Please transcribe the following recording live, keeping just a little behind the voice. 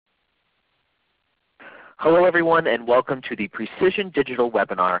Hello everyone and welcome to the Precision Digital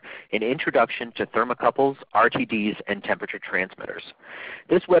webinar, an introduction to thermocouples, RTDs, and temperature transmitters.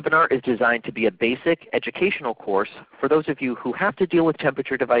 This webinar is designed to be a basic educational course for those of you who have to deal with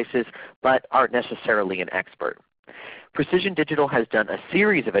temperature devices but aren't necessarily an expert. Precision Digital has done a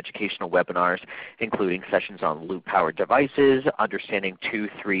series of educational webinars, including sessions on loop-powered devices, understanding 2-,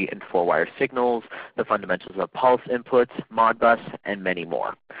 3-, and 4-wire signals, the fundamentals of pulse inputs, Modbus, and many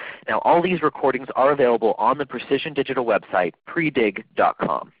more. Now all these recordings are available on the Precision Digital website,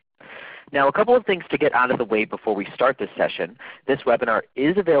 predig.com. Now a couple of things to get out of the way before we start this session. This webinar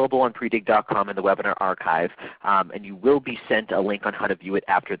is available on predig.com in the webinar archive, and you will be sent a link on how to view it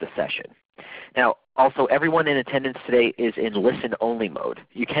after the session. Now also everyone in attendance today is in listen-only mode.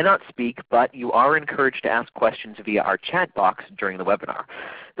 You cannot speak, but you are encouraged to ask questions via our chat box during the webinar.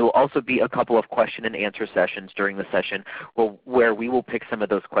 There will also be a couple of question and answer sessions during the session where we will pick some of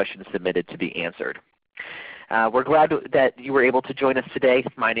those questions submitted to be answered. We're glad that you were able to join us today.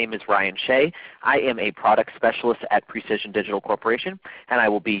 My name is Ryan Shea. I am a product specialist at Precision Digital Corporation, and I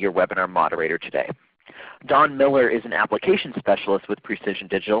will be your webinar moderator today. Don Miller is an application specialist with Precision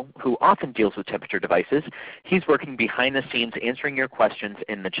Digital who often deals with temperature devices. He's working behind the scenes answering your questions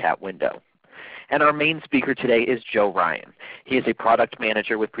in the chat window. And our main speaker today is Joe Ryan. He is a product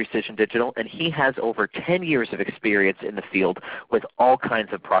manager with Precision Digital, and he has over 10 years of experience in the field with all kinds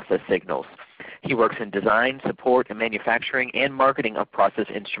of process signals. He works in design, support, and manufacturing and marketing of process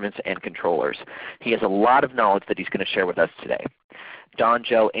instruments and controllers. He has a lot of knowledge that he's going to share with us today. Don,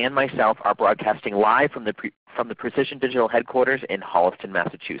 Joe, and myself are broadcasting live from the Precision Digital headquarters in Holliston,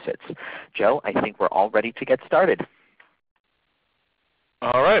 Massachusetts. Joe, I think we're all ready to get started.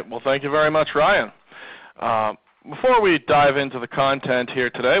 All right. Well, thank you very much, Ryan. Before we dive into the content here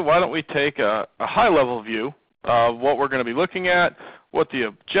today, why don't we take a high-level view of what we're going to be looking at, what the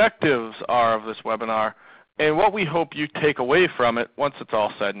objectives are of this webinar, and what we hope you take away from it once it's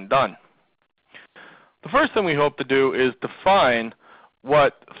all said and done. The first thing we hope to do is define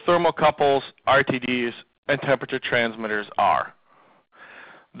what thermocouples, RTDs, and temperature transmitters are.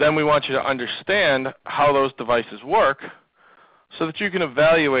 Then we want you to understand how those devices work so that you can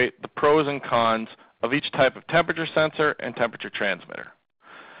evaluate the pros and cons of each type of temperature sensor and temperature transmitter.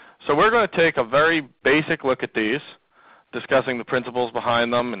 So we're going to take a very basic look at these, discussing the principles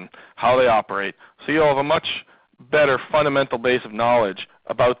behind them and how they operate, so you'll have a much better fundamental base of knowledge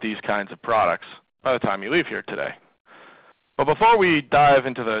about these kinds of products by the time you leave here today. But before we dive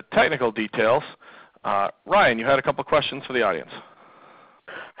into the technical details, Ryan, you had a couple questions for the audience.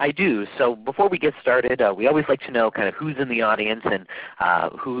 I do. So before we get started, we always like to know kind of who's in the audience and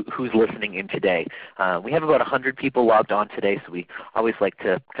who's listening in today. We have about 100 people logged on today, so we always like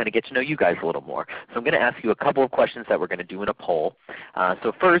to kind of get to know you guys a little more. So I'm going to ask you a couple of questions that we're going to do in a poll.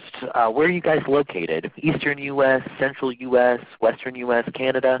 So first, where are you guys located? Eastern U.S., Central U.S., Western U.S.,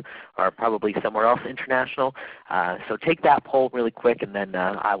 Canada, or probably somewhere else international? So take that poll really quick, and then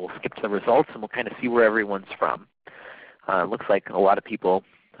I will skip to the results, and we'll kind of see where everyone's from. Looks like a lot of people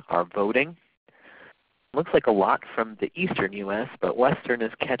are voting. Looks like a lot from the Eastern U.S., but Western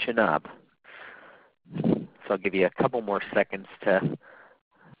is catching up. So I'll give you a couple more seconds to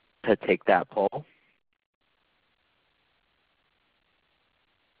take that poll.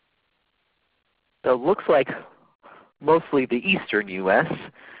 So it looks like mostly the Eastern U.S.,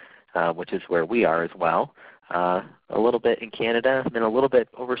 which is where we are as well, a little bit in Canada, and then a little bit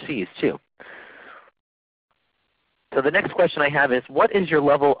overseas too. So the next question I have is, what is your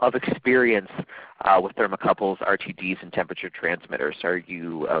level of experience with thermocouples, RTDs, and temperature transmitters? Are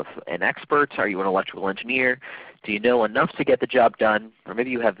you an expert? Are you an electrical engineer? Do you know enough to get the job done? Or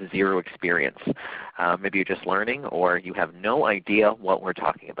maybe you have zero experience. Maybe you're just learning, or you have no idea what we're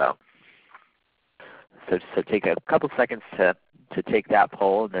talking about. So take a couple seconds to take that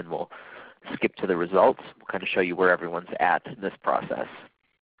poll, and then we'll skip to the results. We'll kind of show you where everyone's at in this process.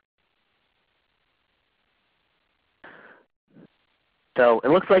 So it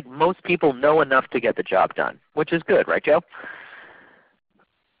looks like most people know enough to get the job done, which is good, right, Joe?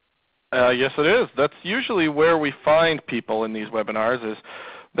 Yes, it is. That's usually where we find people in these webinars. Is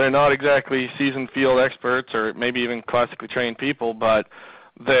they're not exactly seasoned field experts or maybe even classically trained people, but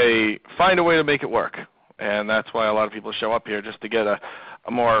they find a way to make it work. And that's why a lot of people show up here, just to get a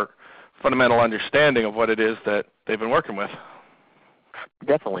more fundamental understanding of what it is that they've been working with.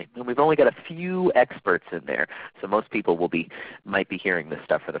 Definitely. And we've only got a few experts in there, so most people might be hearing this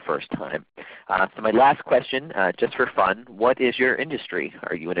stuff for the first time. So my last question, just for fun, what is your industry?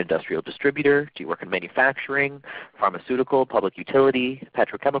 Are you an industrial distributor? Do you work in manufacturing, pharmaceutical, public utility,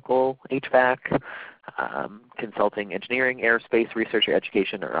 petrochemical, HVAC, consulting, engineering, aerospace, research, or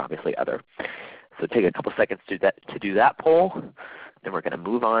education, or obviously other? So take a couple seconds to do that poll. Then we're going to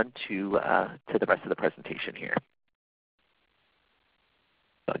move on to the rest of the presentation here.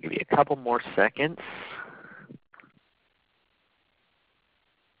 So I'll give you a couple more seconds.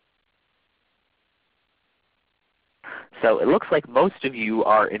 So it looks like most of you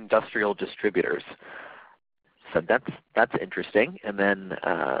are industrial distributors. So that's interesting. And then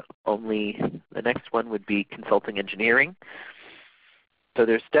only the next one would be consulting engineering. So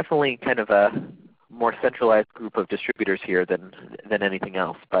there's definitely kind of a more centralized group of distributors here than anything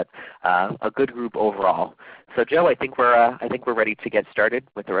else, but a good group overall. So Joe, I think we're ready to get started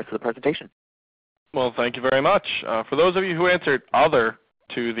with the rest of the presentation. Well, thank you very much. For those of you who answered other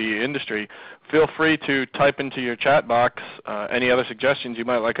to the industry, feel free to type into your chat box any other suggestions you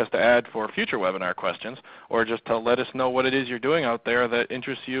might like us to add for future webinar questions, or just to let us know what it is you're doing out there that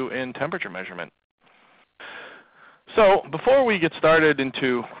interests you in temperature measurement. So before we get started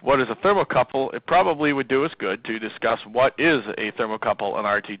into what is a thermocouple, it probably would do us good to discuss what is a thermocouple, an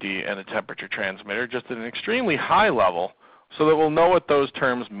RTD, and a temperature transmitter, just at an extremely high level so that we'll know what those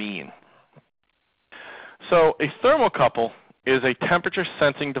terms mean. So a thermocouple is a temperature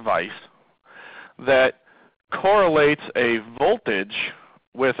sensing device that correlates a voltage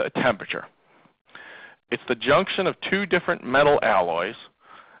with a temperature. It's the junction of two different metal alloys,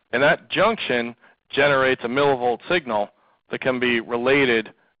 and that junction generates a millivolt signal that can be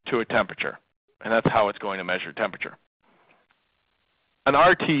related to a temperature, and that's how it's going to measure temperature. An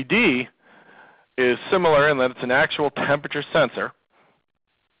RTD is similar in that it's an actual temperature sensor.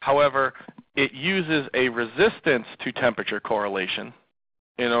 However, it uses a resistance to temperature correlation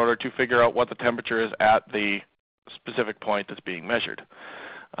in order to figure out what the temperature is at the specific point that's being measured.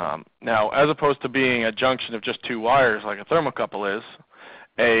 Now, as opposed to being a junction of just two wires like a thermocouple is,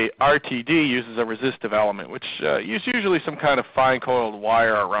 a RTD uses a resistive element, which is usually some kind of fine-coiled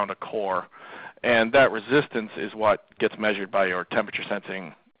wire around a core, and that resistance is what gets measured by your temperature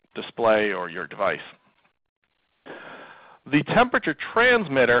sensing display or your device. The temperature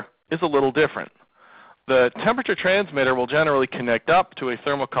transmitter is a little different. The temperature transmitter will generally connect up to a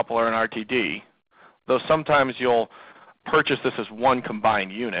thermocouple or an RTD, though sometimes you'll purchase this as one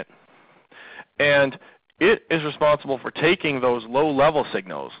combined unit. And it is responsible for taking those low-level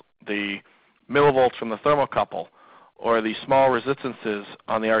signals, the millivolts from the thermocouple or the small resistances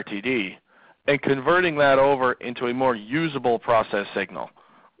on the RTD, and converting that over into a more usable process signal.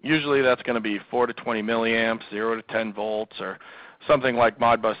 Usually that's going to be 4 to 20 milliamps, 0 to 10 volts, or something like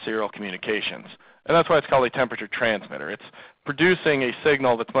Modbus serial communications. And that's why it's called a temperature transmitter. It's producing a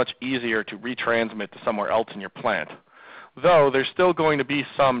signal that's much easier to retransmit to somewhere else in your plant. Though there's still going to be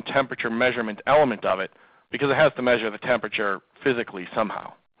some temperature measurement element of it because it has to measure the temperature physically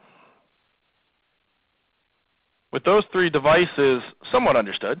somehow. With those three devices somewhat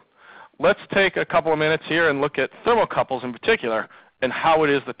understood, let's take a couple of minutes here and look at thermocouples in particular and how it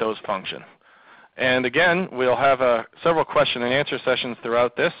is that those function. And again, we'll have several question and answer sessions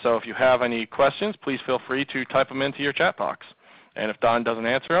throughout this, so if you have any questions, please feel free to type them into your chat box. And if Don doesn't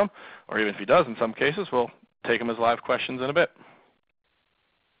answer them, or even if he does in some cases, we'll take them as live questions in a bit.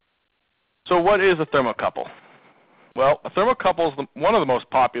 So what is a thermocouple? Well, a thermocouple is one of the most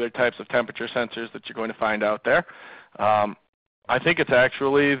popular types of temperature sensors that you're going to find out there. I think it's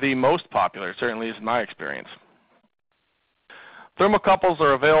actually the most popular, certainly is in my experience. Thermocouples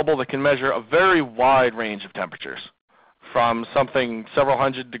are available that can measure a very wide range of temperatures, from something several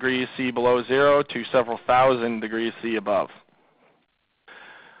hundred degrees C below zero to several thousand degrees C above.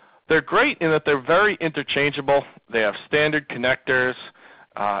 They're great in that they're very interchangeable. They have standard connectors.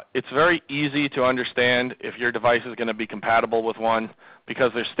 It's very easy to understand if your device is going to be compatible with one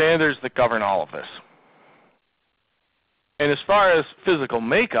because there's standards that govern all of this. And as far as physical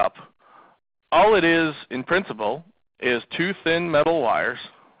makeup, all it is in principle is two thin metal wires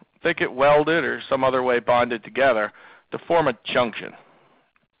that get welded or some other way bonded together to form a junction.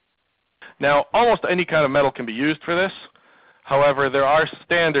 Now, almost any kind of metal can be used for this. However, there are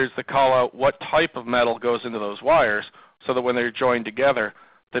standards that call out what type of metal goes into those wires so that when they're joined together,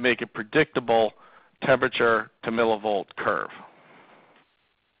 they make a predictable temperature to millivolt curve.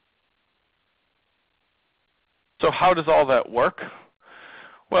 So how does all that work?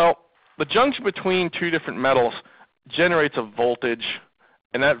 Well, the junction between two different metals generates a voltage,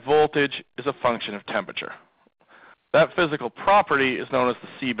 and that voltage is a function of temperature. That physical property is known as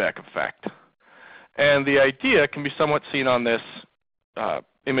the Seebeck effect. And the idea can be somewhat seen on this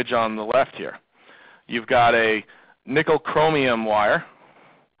image on the left here. You've got a nickel chromium wire,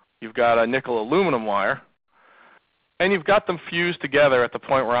 you've got a nickel aluminum wire, and you've got them fused together at the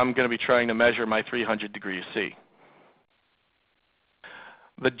point where I'm going to be trying to measure my 300 degrees C.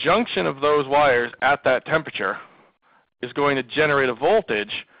 the junction of those wires at that temperature is going to generate a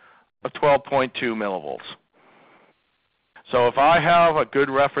voltage of 12.2 millivolts. So if I have a good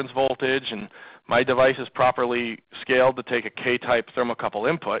reference voltage and my device is properly scaled to take a K-type thermocouple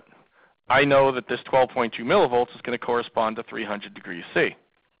input, I know that this 12.2 millivolts is going to correspond to 300 degrees C.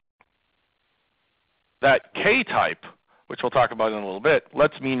 That K-type, which we'll talk about in a little bit,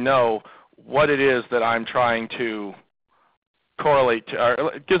 lets me know what it is that I'm trying to correlate to,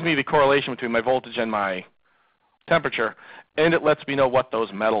 or it gives me the correlation between my voltage and my temperature, and it lets me know what those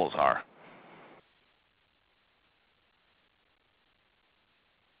metals are.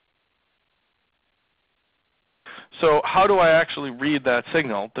 So how do I actually read that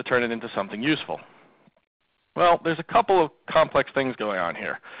signal to turn it into something useful? Well, there's a couple of complex things going on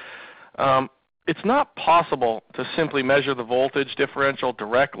here. It's not possible to simply measure the voltage differential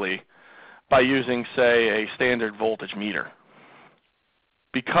directly by using, say, a standard voltage meter.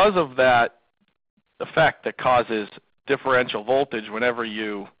 Because of that effect that causes differential voltage whenever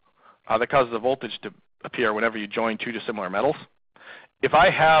you, that causes the voltage to appear whenever you join two dissimilar metals, if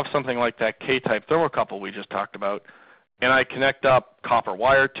I have something like that K-type thermocouple we just talked about, and I connect up copper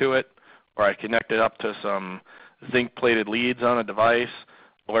wire to it, or I connect it up to some zinc-plated leads on a device,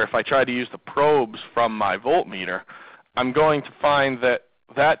 or if I try to use the probes from my voltmeter, I'm going to find that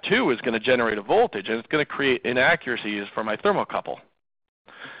that too is going to generate a voltage, and it's going to create inaccuracies for my thermocouple.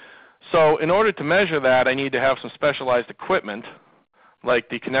 So in order to measure that, I need to have some specialized equipment, like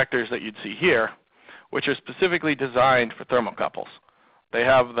the connectors that you'd see here, which are specifically designed for thermocouples. They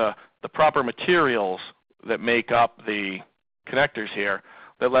have the proper materials that make up the connectors here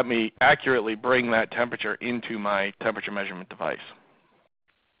that let me accurately bring that temperature into my temperature measurement device.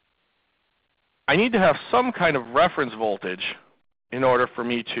 I need to have some kind of reference voltage in order for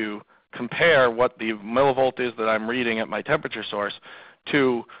me to compare what the millivolt is that I'm reading at my temperature source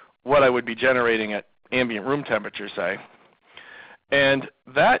to what I would be generating at ambient room temperature, say. And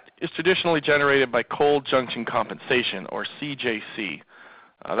that is traditionally generated by cold junction compensation, or CJC.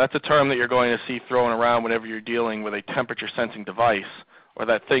 That's a term that you're going to see thrown around whenever you're dealing with a temperature sensing device, or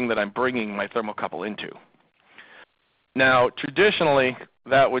that thing that I'm bringing my thermocouple into. Now, traditionally,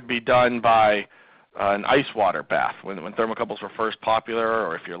 that would be done by an ice water bath. When thermocouples were first popular,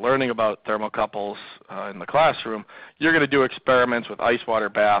 or if you're learning about thermocouples in the classroom, you're going to do experiments with ice water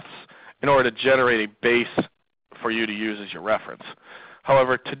baths in order to generate a base for you to use as your reference.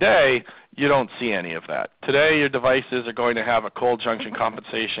 However, today, you don't see any of that. Today, your devices are going to have a cold junction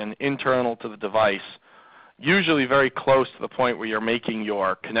compensation internal to the device, usually very close to the point where you're making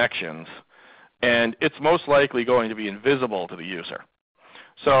your connections, and it's most likely going to be invisible to the user.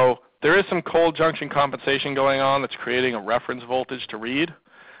 So there is some cold junction compensation going on that's creating a reference voltage to read.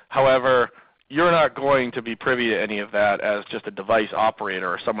 However, you're not going to be privy to any of that as just a device operator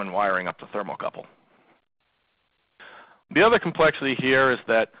or someone wiring up the thermocouple. The other complexity here is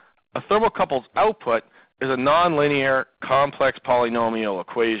that a thermocouple's output is a nonlinear complex polynomial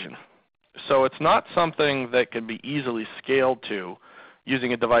equation. So it's not something that can be easily scaled to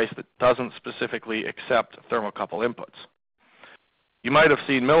using a device that doesn't specifically accept thermocouple inputs. You might have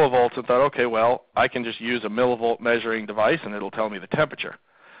seen millivolts and thought, okay, well, I can just use a millivolt measuring device and it'll tell me the temperature.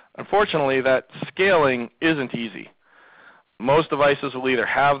 Unfortunately, that scaling isn't easy. Most devices will either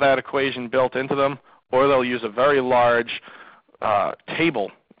have that equation built into them, or they'll use a very large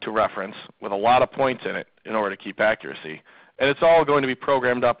table to reference with a lot of points in it in order to keep accuracy. And it's all going to be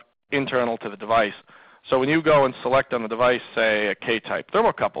programmed up internal to the device. So when you go and select on the device, say, a K-type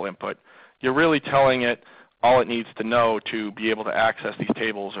thermocouple input, you're really telling it all it needs to know to be able to access these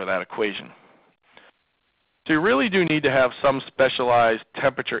tables or that equation. So you really do need to have some specialized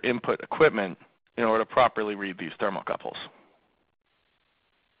temperature input equipment in order to properly read these thermocouples.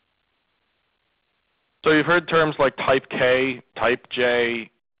 So you've heard terms like type K, type J,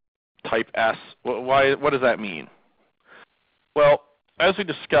 type S. What does that mean? Well, as we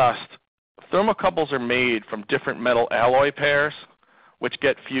discussed, thermocouples are made from different metal alloy pairs which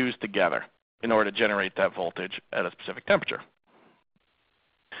get fused together in order to generate that voltage at a specific temperature.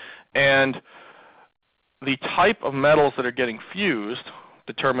 And the type of metals that are getting fused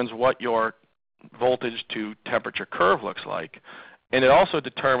determines what your voltage to temperature curve looks like. And it also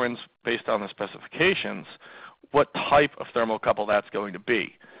determines, based on the specifications, what type of thermocouple that's going to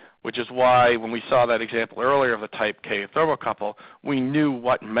be, which is why when we saw that example earlier of the type K thermocouple, we knew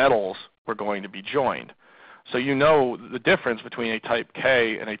what metals were going to be joined. So you know the difference between a type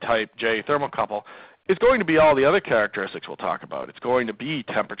K and a type J thermocouple is going to be all the other characteristics we'll talk about. It's going to be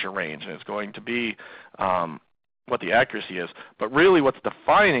temperature range, and it's going to be what the accuracy is. But really what's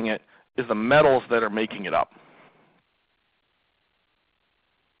defining it is the metals that are making it up.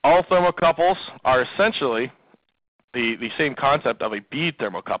 All thermocouples are essentially the same concept of a bead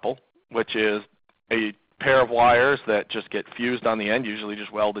thermocouple, which is a pair of wires that just get fused on the end, usually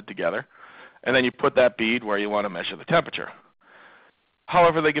just welded together, and then you put that bead where you want to measure the temperature.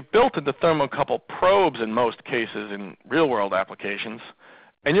 However, they get built into thermocouple probes in most cases in real-world applications,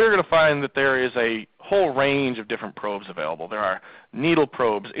 and you're going to find that there is a whole range of different probes available. There are needle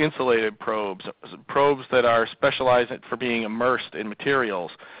probes, insulated probes, probes that are specialized for being immersed in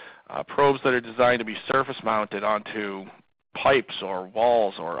materials, probes that are designed to be surface mounted onto pipes or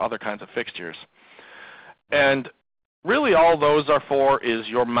walls or other kinds of fixtures. And really all those are for is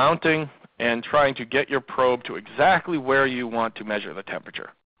your mounting and trying to get your probe to exactly where you want to measure the temperature.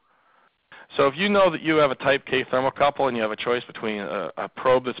 So if you know that you have a type K thermocouple and you have a choice between a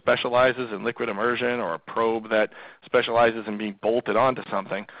probe that specializes in liquid immersion or a probe that specializes in being bolted onto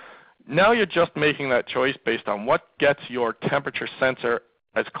something, now you're just making that choice based on what gets your temperature sensor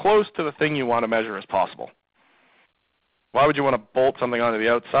as close to the thing you want to measure as possible. Why would you want to bolt something onto the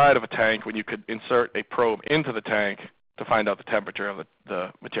outside of a tank when you could insert a probe into the tank to find out the temperature of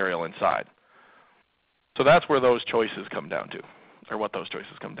the material inside? So that's where those choices come down to, or what those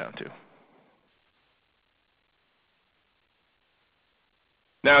choices come down to.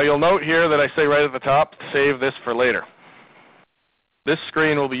 Now you'll note here that I say right at the top, save this for later. This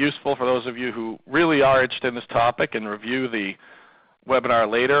screen will be useful for those of you who really are interested in this topic and review the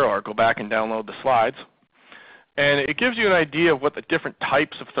webinar later or go back and download the slides. And it gives you an idea of what the different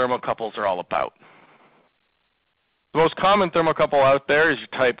types of thermocouples are all about. The most common thermocouple out there is your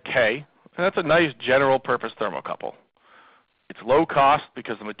type K, and that's a nice general purpose thermocouple. It's low cost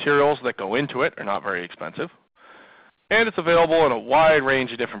because the materials that go into it are not very expensive. And it's available in a wide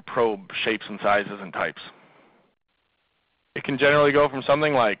range of different probe shapes and sizes and types. It can generally go from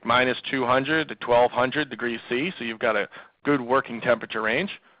something like -200 to 1200 degrees C, so you've got a good working temperature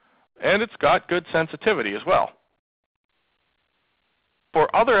range. And it's got good sensitivity as well.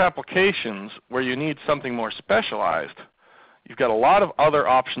 For other applications where you need something more specialized, you've got a lot of other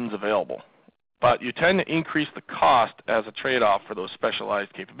options available. But you tend to increase the cost as a trade-off for those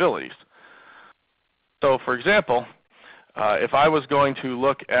specialized capabilities. So for example, if I was going to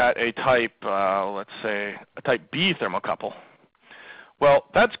look at a type, let's say, a type B thermocouple, well,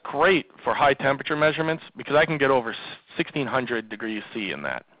 that's great for high temperature measurements because I can get over 1600 degrees C in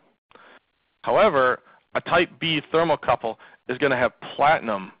that. However, a type B thermocouple is going to have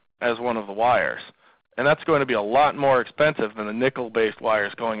platinum as one of the wires, and that's going to be a lot more expensive than the nickel-based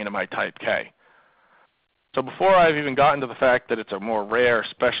wires going into my type K. So before I've even gotten to the fact that it's a more rare,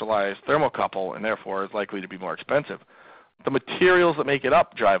 specialized thermocouple and therefore is likely to be more expensive, the materials that make it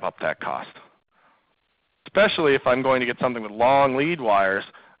up drive up that cost. Especially if I'm going to get something with long lead wires,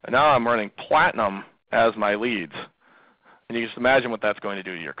 and now I'm running platinum as my leads. And you can just imagine what that's going to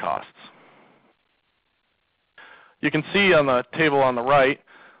do to your costs. You can see on the table on the right,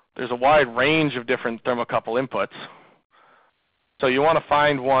 there's a wide range of different thermocouple inputs. So you want to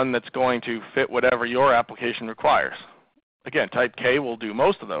find one that's going to fit whatever your application requires. Again, type K will do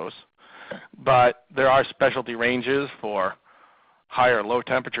most of those, but there are specialty ranges for higher low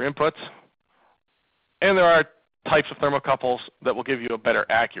temperature inputs, and there are types of thermocouples that will give you a better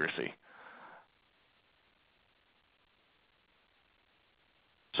accuracy.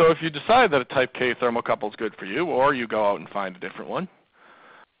 So if you decide that a type K thermocouple is good for you, or you go out and find a different one,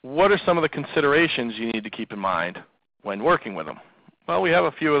 what are some of the considerations you need to keep in mind when working with them? Well, we have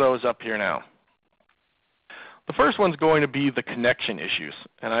a few of those up here now. The first one's going to be the connection issues,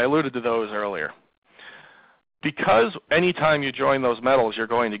 and I alluded to those earlier. Because anytime you join those metals, you're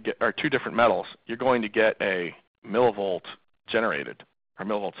going to get, or two different metals, you're going to get a millivolt generated, or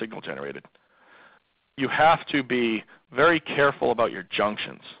millivolt signal generated. You have to be very careful about your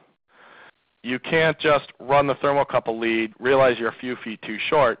junctions. You can't just run the thermocouple lead, realize you're a few feet too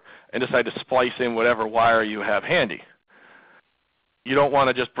short, and decide to splice in whatever wire you have handy. You don't want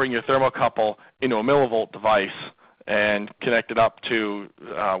to just bring your thermocouple into a millivolt device and connect it up to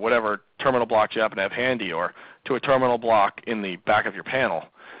whatever terminal blocks you happen to have handy, or to a terminal block in the back of your panel.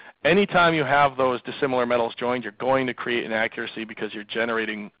 Anytime you have those dissimilar metals joined, you're going to create inaccuracy because you're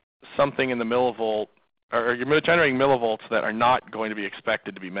generating something in the millivolt, or you're generating millivolts that are not going to be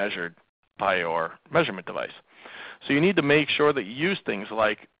expected to be measured by your measurement device. So you need to make sure that you use things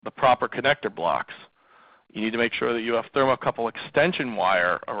like the proper connector blocks. You need to make sure that you have thermocouple extension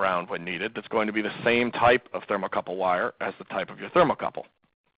wire around when needed that's going to be the same type of thermocouple wire as the type of your thermocouple.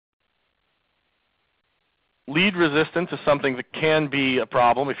 Lead resistance is something that can be a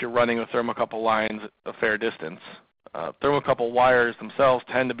problem if you're running the thermocouple lines a fair distance. Thermocouple wires themselves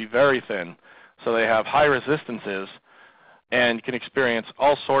tend to be very thin, so they have high resistances, and can experience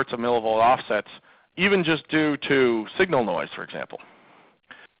all sorts of millivolt offsets, even just due to signal noise, for example.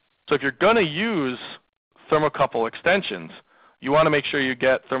 So if you're going to use thermocouple extensions, you want to make sure you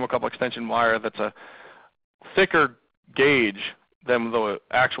get thermocouple extension wire that's a thicker gauge than the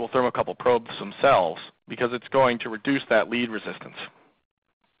actual thermocouple probes themselves, because it's going to reduce that lead resistance.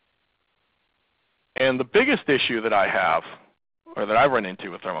 And the biggest issue that I have, or that I run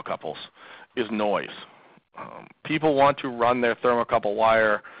into with thermocouples, is noise. People want to run their thermocouple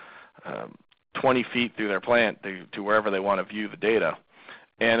wire 20 feet through their plant to wherever they want to view the data.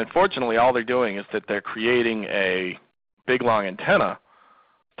 And unfortunately, all they're doing is that they're creating a big, long antenna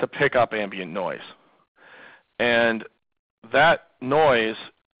to pick up ambient noise. And that noise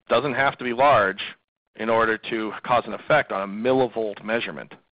doesn't have to be large in order to cause an effect on a millivolt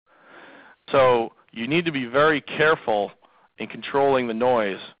measurement. So you need to be very careful in controlling the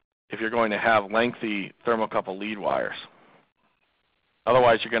noise if you're going to have lengthy thermocouple lead wires.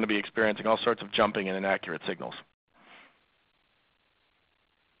 Otherwise, you're going to be experiencing all sorts of jumping and inaccurate signals.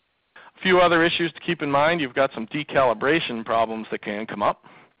 A few other issues to keep in mind. You've got some decalibration problems that can come up.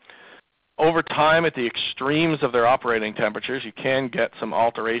 Over time, at the extremes of their operating temperatures, you can get some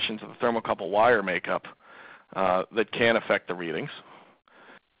alterations of the thermocouple wire makeup that can affect the readings.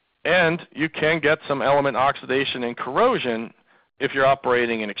 And you can get some element oxidation and corrosion if you're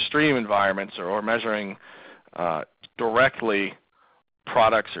operating in extreme environments or measuring directly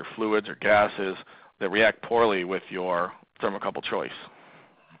products or fluids or gases that react poorly with your thermocouple choice.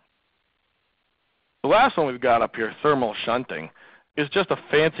 The last one we've got up here, thermal shunting, is just a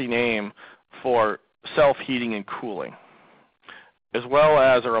fancy name for self-heating and cooling, as well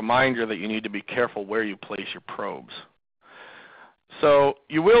as a reminder that you need to be careful where you place your probes. So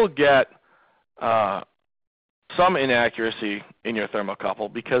you will get some inaccuracy in your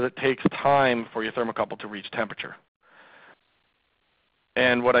thermocouple because it takes time for your thermocouple to reach temperature.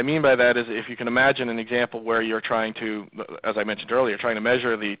 And what I mean by that is, if you can imagine an example where you're trying to, as I mentioned earlier, trying to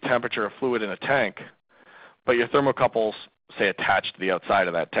measure the temperature of fluid in a tank, but your thermocouple's, say, attached to the outside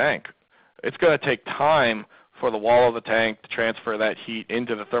of that tank, it's going to take time for the wall of the tank to transfer that heat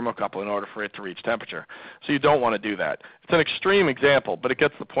into the thermocouple in order for it to reach temperature. So you don't want to do that. It's an extreme example, but it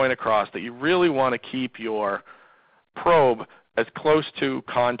gets the point across that you really want to keep your probe as close to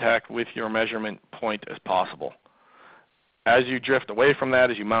contact with your measurement point as possible. As you drift away from that,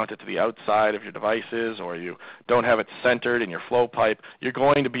 as you mount it to the outside of your devices, or you don't have it centered in your flow pipe, you're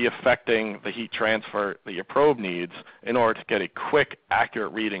going to be affecting the heat transfer that your probe needs in order to get a quick,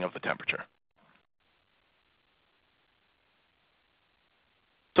 accurate reading of the temperature.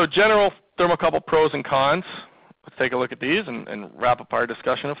 So general thermocouple pros and cons. Let's take a look at these and wrap up our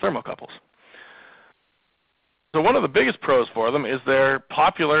discussion of thermocouples. So one of the biggest pros for them is they're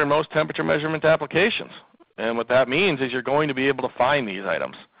popular in most temperature measurement applications. And what that means is you're going to be able to find these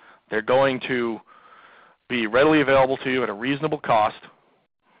items. They're going to be readily available to you at a reasonable cost,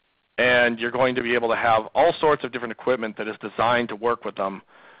 and you're going to be able to have all sorts of different equipment that is designed to work with them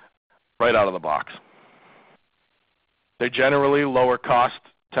right out of the box. They're generally lower cost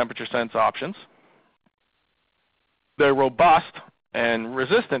temperature sense options. They're robust and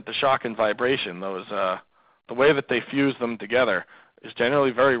resistant to shock and vibration. The way that they fuse them together is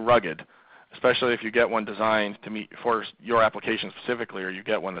generally very rugged, especially if you get one designed to meet for your application specifically, or you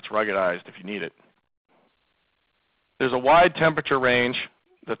get one that's ruggedized if you need it. There's a wide temperature range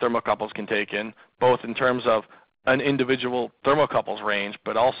that thermocouples can take in, both in terms of an individual thermocouple's range,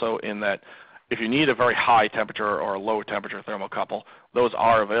 but also in that if you need a very high temperature or a low temperature thermocouple, those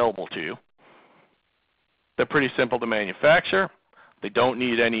are available to you. They're pretty simple to manufacture. They don't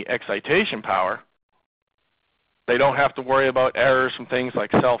need any excitation power. They don't have to worry about errors from things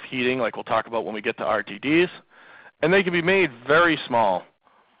like self-heating, like we'll talk about when we get to RTDs. And they can be made very small,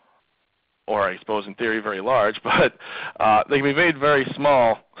 or I suppose in theory very large, but they can be made very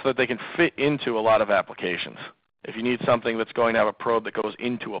small so that they can fit into a lot of applications. If you need something that's going to have a probe that goes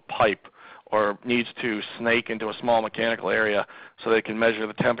into a pipe, or needs to snake into a small mechanical area so they can measure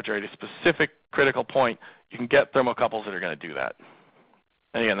the temperature at a specific critical point, you can get thermocouples that are going to do that.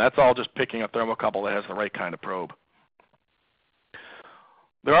 And again, that's all just picking a thermocouple that has the right kind of probe.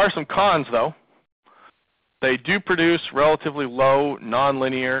 There are some cons, though. They do produce relatively low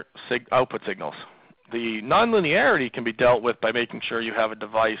nonlinear output signals. The nonlinearity can be dealt with by making sure you have a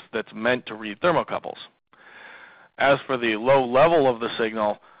device that's meant to read thermocouples. As for the low level of the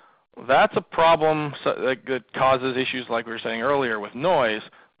signal, that's a problem that causes issues like we were saying earlier with noise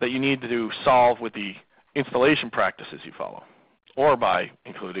that you need to solve with the installation practices you follow, or by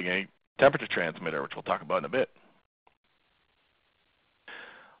including a temperature transmitter, which we'll talk about in a bit.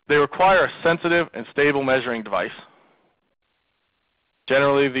 They require a sensitive and stable measuring device.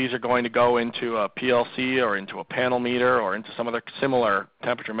 Generally, these are going to go into a PLC or into a panel meter or into some other similar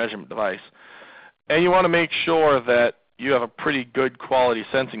temperature measurement device. And you want to make sure that you have a pretty good quality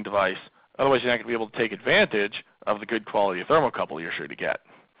sensing device. Otherwise, you're not going to be able to take advantage of the good quality thermocouple you're sure to get,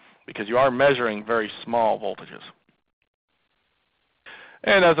 because you are measuring very small voltages.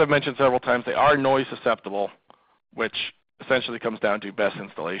 And as I've mentioned several times, they are noise susceptible, which essentially comes down to best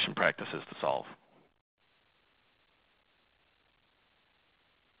installation practices to solve.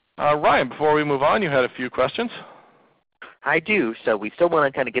 Ryan, before we move on, you had a few questions. I do. So we still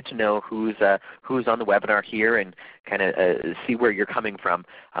want to kind of get to know who's on the webinar here and kind of see where you're coming from.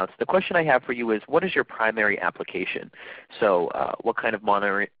 So the question I have for you is, what is your primary application? So what kind of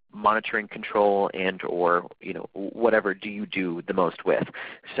monitoring control and or whatever do you do the most with?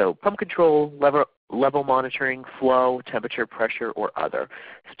 So pump control, level monitoring, flow, temperature, pressure, or other.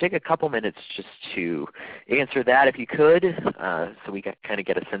 So take a couple minutes just to answer that if you could, so we kind of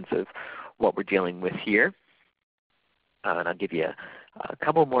get a sense of what we're dealing with here. And I'll give you a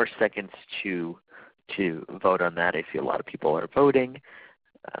couple more seconds to vote on that. I see a lot of people are voting,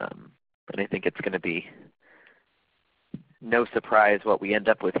 and I think it's going to be no surprise what we end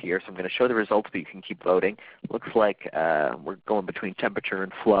up with here. So I'm going to show the results, but you can keep voting. Looks like we're going between temperature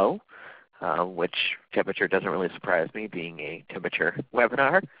and flow, which temperature doesn't really surprise me, being a temperature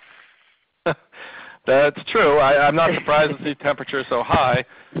webinar. That's true. I'm not surprised to see temperature so high,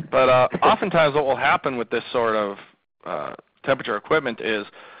 but oftentimes what will happen with this sort of temperature equipment is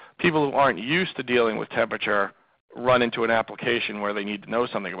people who aren't used to dealing with temperature run into an application where they need to know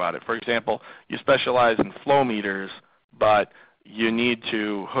something about it. For example, you specialize in flow meters, but you need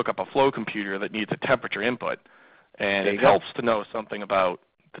to hook up a flow computer that needs a temperature input, and it helps to know something about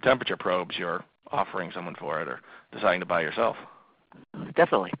the temperature probes you're offering someone for it or deciding to buy yourself.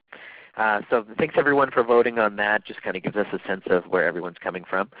 Definitely. So thanks everyone for voting on that. Just kind of gives us a sense of where everyone's coming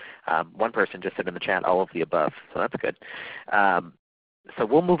from. One person just said in the chat, all of the above, so that's good. So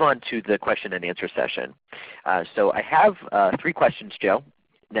we'll move on to the question and answer session. So I have 3 questions, Joe.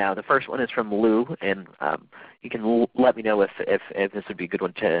 Now the first one is from Lou, and you can let me know if this would be a good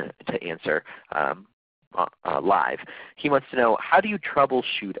one to answer live. He wants to know, how do you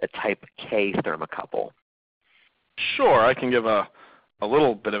troubleshoot a type K thermocouple? Sure, I can give a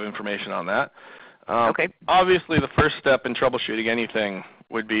little bit of information on that. Okay. Obviously, the first step in troubleshooting anything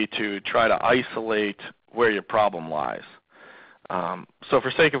would be to try to isolate where your problem lies. So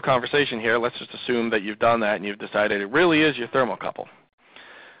for sake of conversation here, let's just assume that you've done that and you've decided it really is your thermocouple.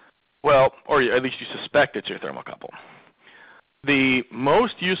 Well, or at least you suspect it's your thermocouple. The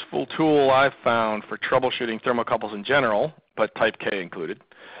most useful tool I've found for troubleshooting thermocouples in general, but type K included,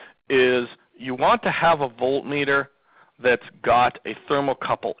 is you want to have a voltmeter that's got a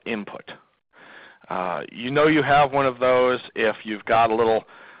thermocouple input. You know you have one of those if you've got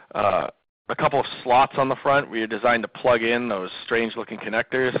a couple of slots on the front where you're designed to plug in those strange looking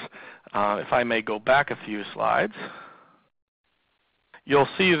connectors. If I may go back a few slides, you'll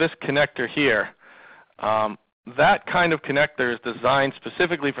see this connector here. That kind of connector is designed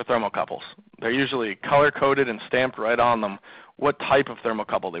specifically for thermocouples. They're usually color-coded and stamped right on them what type of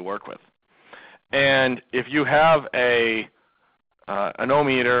thermocouple they work with. And if you have an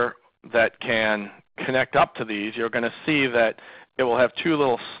ohmmeter that can connect up to these, you're going to see that it will have 2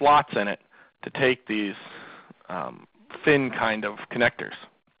 little slots in it to take these thin kind of connectors.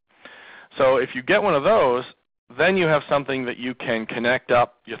 So if you get one of those, then you have something that you can connect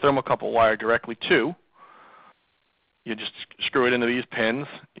up your thermocouple wire directly to. You just screw it into these pins.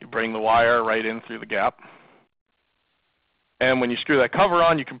 You bring the wire right in through the gap. And when you screw that cover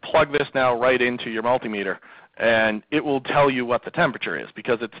on, you can plug this now right into your multimeter, and it will tell you what the temperature is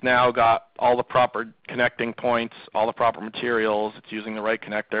because it's now got all the proper connecting points, all the proper materials, it's using the right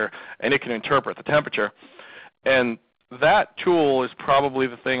connector, and it can interpret the temperature. And that tool is probably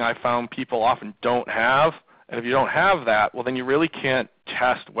the thing I found people often don't have. And if you don't have that, well, then you really can't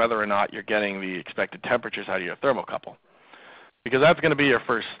test whether or not you're getting the expected temperatures out of your thermocouple. Because that's going to be your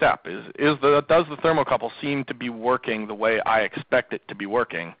first step, does the thermocouple seem to be working the way I expect it to be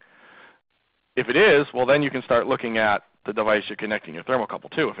working? If it is, well, then you can start looking at the device you're connecting your thermocouple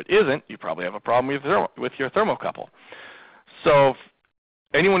to. If it isn't, you probably have a problem with your thermocouple. So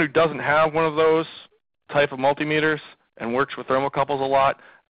anyone who doesn't have one of those type of multimeters and works with thermocouples a lot,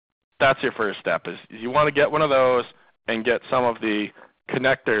 that's your first step, is you want to get one of those and get some of the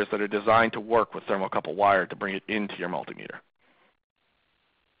connectors that are designed to work with thermocouple wire to bring it into your multimeter.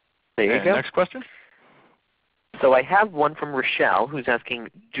 There you go. Next question. So I have one from Rochelle who's asking,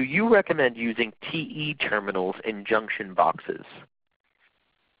 do you recommend using TE terminals in junction boxes?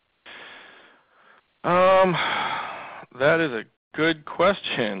 That is a good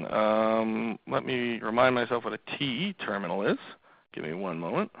question. Let me remind myself what a TE terminal is. Give me one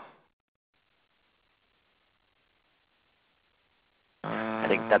moment. I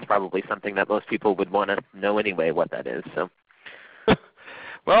think that's probably something that most people would want to know anyway, what that is. So.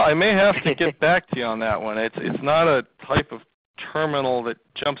 Well, I may have to get back to you on that one. It's not a type of terminal that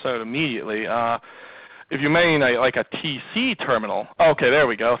jumps out immediately. If you mean like a TC terminal, okay, there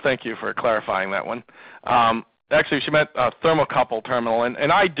we go. Thank you for clarifying that one. Actually, she meant a thermocouple terminal,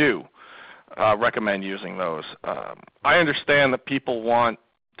 and I do recommend using those. I understand that people want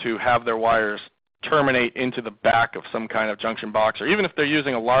to have their wires terminate into the back of some kind of junction box, or even if they're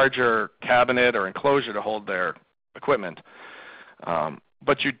using a larger cabinet or enclosure to hold their equipment.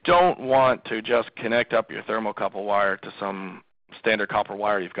 But you don't want to just connect up your thermocouple wire to some standard copper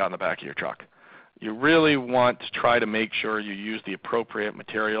wire you've got in the back of your truck. You really want to try to make sure you use the appropriate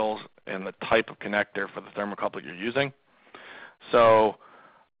materials and the type of connector for the thermocouple you're using. So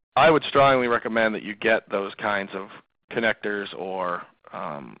I would strongly recommend that you get those kinds of connectors or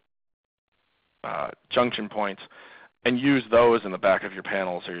junction points and use those in the back of your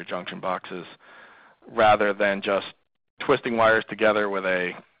panels or your junction boxes rather than just twisting wires together with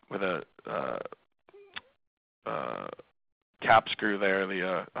a cap screw there,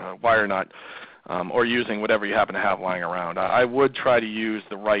 the wire nut, or using whatever you happen to have lying around. I would try to use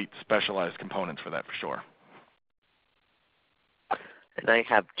the right specialized components for that for sure. And I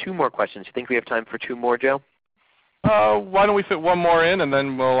have two more questions. You think we have time for two more, Joe? Why don't we fit one more in, and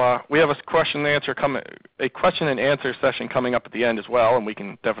then we have a question and answer session coming up at the end as well, and we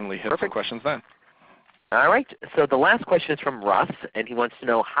can definitely hit some questions then. All right. So the last question is from Russ, and he wants to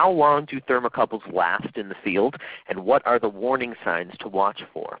know, how long do thermocouples last in the field, and what are the warning signs to watch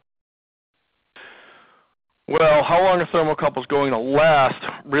for? Well, how long a thermocouple is going to last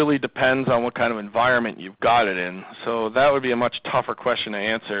really depends on what kind of environment you've got it in. So that would be a much tougher question to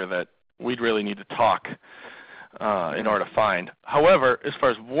answer that we'd really need to talk in order to find. However, as far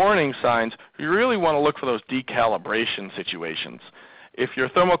as warning signs, you really want to look for those decalibration situations. If your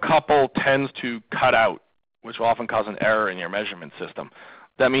thermocouple tends to cut out, which will often cause an error in your measurement system,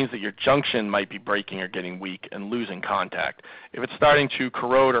 that means that your junction might be breaking or getting weak and losing contact. If it's starting to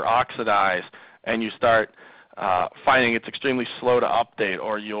corrode or oxidize and you start finding it's extremely slow to update,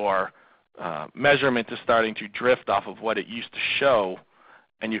 or your measurement is starting to drift off of what it used to show,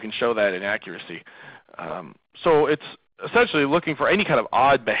 and you can show that inaccuracy. So it's essentially looking for any kind of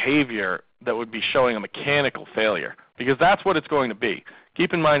odd behavior that would be showing a mechanical failure, because that's what it's going to be.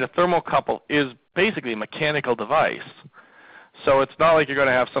 Keep in mind, a thermocouple is basically a mechanical device. So it's not like you're going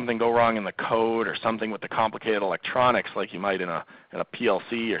to have something go wrong in the code or something with the complicated electronics like you might in a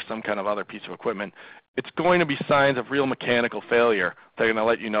PLC or some kind of other piece of equipment. It's going to be signs of real mechanical failure that are going to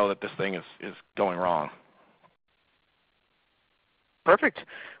let you know that this thing is going wrong. Perfect.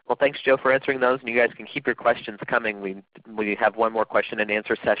 Well, thanks, Joe, for answering those, and you guys can keep your questions coming. We have one more question and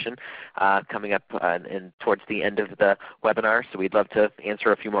answer session coming up towards the end of the webinar, so we'd love to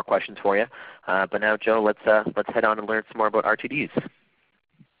answer a few more questions for you. But now, Joe, let's head on and learn some more about RTDs.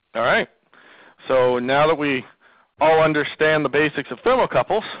 All right. So now that we all understand the basics of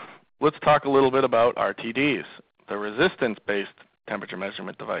thermocouples, let's talk a little bit about RTDs, the resistance-based temperature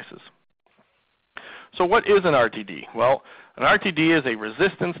measurement devices. So what is an RTD? Well, an RTD is a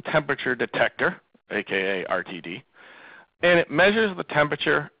resistance temperature detector, aka RTD, and it measures the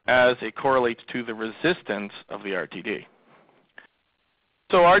temperature as it correlates to the resistance of the RTD.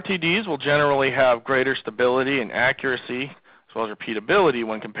 So RTDs will generally have greater stability and accuracy as well as repeatability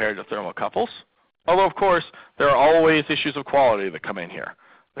when compared to thermocouples, although of course there are always issues of quality that come in here.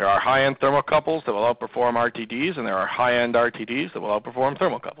 There are high-end thermocouples that will outperform RTDs, and there are high-end RTDs that will outperform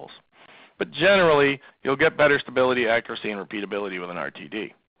thermocouples. But generally, you'll get better stability, accuracy, and repeatability with an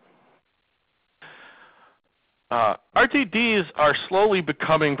RTD. RTDs are slowly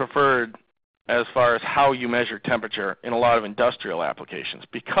becoming preferred as far as how you measure temperature in a lot of industrial applications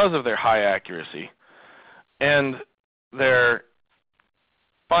because of their high accuracy. And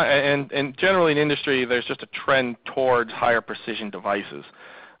generally in industry, there's just a trend towards higher precision devices.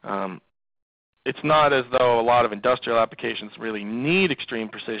 It's not as though a lot of industrial applications really need extreme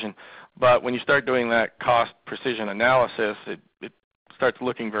precision, but when you start doing that cost precision analysis, it starts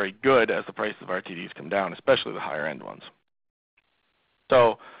looking very good as the price of RTDs come down, especially the higher end ones.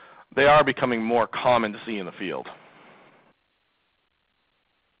 So they are becoming more common to see in the field.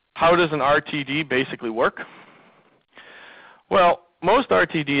 How does an RTD basically work? Well, most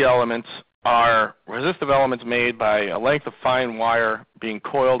RTD elements are resistive elements made by a length of fine wire being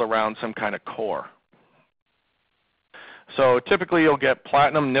coiled around some kind of core. So typically you'll get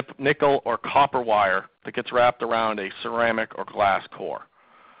platinum, nickel, or copper wire that gets wrapped around a ceramic or glass core.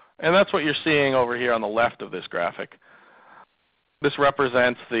 And that's what you're seeing over here on the left of this graphic. This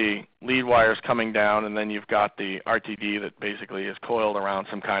represents the lead wires coming down, and then you've got the RTD that basically is coiled around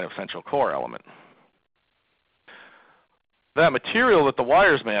some kind of central core element. That material that the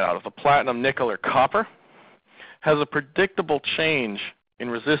wire is made out of, the platinum, nickel, or copper, has a predictable change in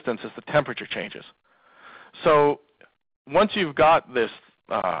resistance as the temperature changes. So once you've got this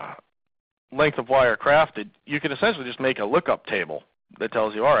length of wire crafted, you can essentially just make a lookup table that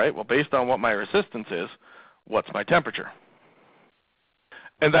tells you, all right, well, based on what my resistance is, what's my temperature?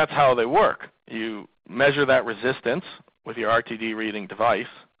 And that's how they work. You measure that resistance with your RTD reading device,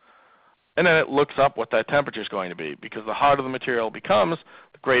 and then it looks up what that temperature is going to be, because the hotter the material becomes,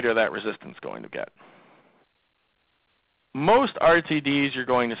 the greater that resistance is going to get. Most RTDs you're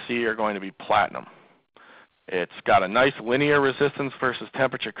going to see are going to be platinum. It's got a nice linear resistance versus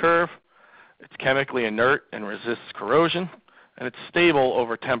temperature curve. It's chemically inert and resists corrosion, and it's stable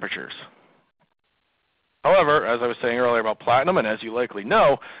over temperatures. However, as I was saying earlier about platinum, and as you likely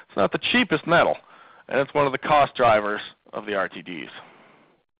know, it's not the cheapest metal, and it's one of the cost drivers of the RTDs.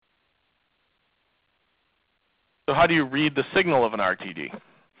 So how do you read the signal of an RTD?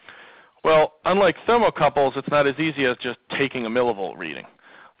 Well, unlike thermocouples, it's not as easy as just taking a millivolt reading.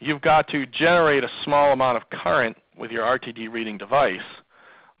 You've got to generate a small amount of current with your RTD reading device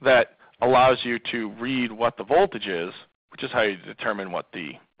that allows you to read what the voltage is, which is how you determine what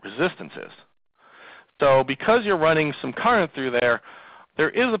the resistance is. So because you're running some current through there, there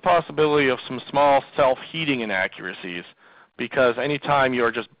is a possibility of some small self-heating inaccuracies, because anytime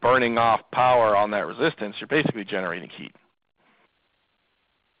you're just burning off power on that resistance, you're basically generating heat.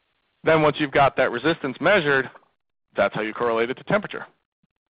 Then once you've got that resistance measured, that's how you correlate it to temperature.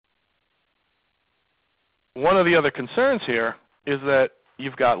 One of the other concerns here is that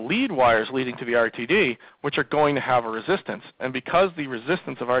you've got lead wires leading to the RTD, which are going to have a resistance. And because the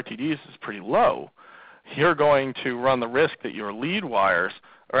resistance of RTDs is pretty low, you're going to run the risk that your lead wires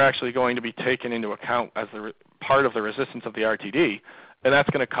are actually going to be taken into account as part of the resistance of the RTD, and that's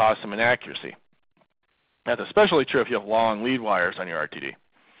going to cause some inaccuracy. That's especially true if you have long lead wires on your RTD.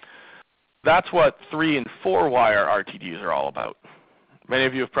 That's what 3- and 4-wire RTDs are all about. Many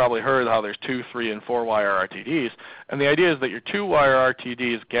of you have probably heard how there's 2-, 3-, and 4-wire RTDs, and the idea is that your 2-wire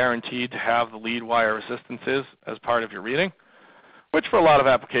RTD is guaranteed to have the lead wire resistances as part of your reading, which for a lot of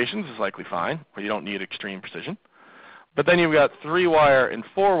applications is likely fine, where you don't need extreme precision. But then you've got 3-wire and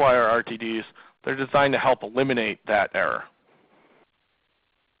 4-wire RTDs that are designed to help eliminate that error.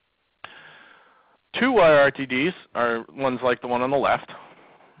 2-wire RTDs are ones like the one on the left.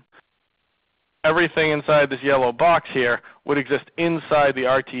 Everything inside this yellow box here would exist inside the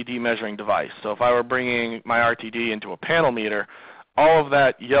RTD measuring device. So if I were bringing my RTD into a panel meter, all of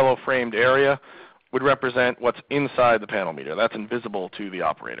that yellow framed area would represent what's inside the panel meter. That's invisible to the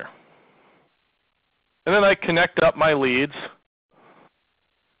operator. And then I connect up my leads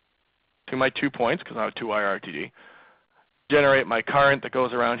to my 2 points, because I have a 2-wire RTD, generate my current that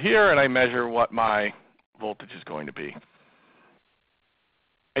goes around here, and I measure what my voltage is going to be.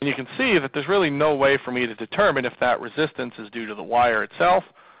 And you can see that there's really no way for me to determine if that resistance is due to the wire itself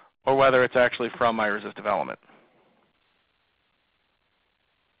or whether it's actually from my resistive element.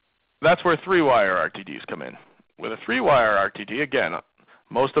 That's where 3-wire RTDs come in. With a 3-wire RTD, again,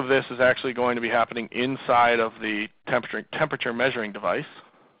 most of this is actually going to be happening inside of the temperature measuring device.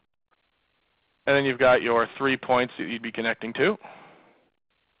 And then you've got your 3 points that you'd be connecting to.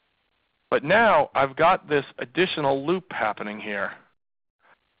 But now I've got this additional loop happening here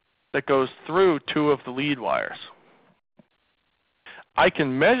that goes through 2 of the lead wires. I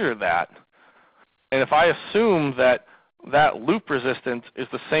can measure that, and if I assume that that loop resistance is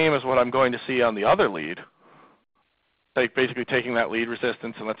the same as what I'm going to see on the other lead, like basically taking that lead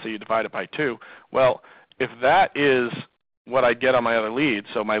resistance and let's say you divide it by 2, well, if that is what I get on my other leads,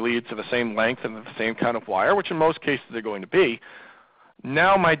 so my leads are the same length and the same kind of wire, which in most cases they're going to be,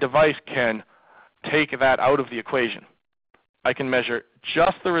 now my device can take that out of the equation. I can measure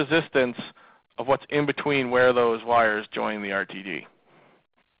just the resistance of what's in between where those wires join the RTD.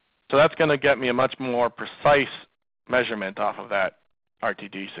 So that's going to get me a much more precise measurement off of that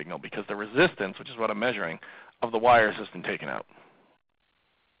RTD signal, because the resistance, which is what I'm measuring, of the wires has been taken out.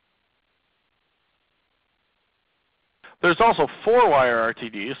 There's also 4-wire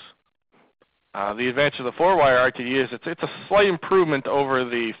RTDs. The advantage of the 4-wire RTD is it's a slight improvement over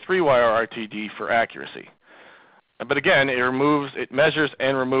the 3-wire RTD for accuracy. But again, it measures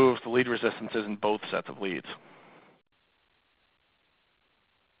and removes the lead resistances in both sets of leads.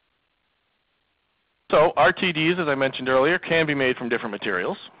 So RTDs, as I mentioned earlier, can be made from different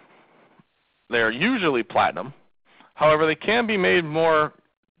materials. They're usually platinum. However, they can be made more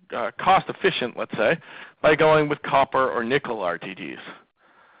cost efficient, let's say, by going with copper or nickel RTDs.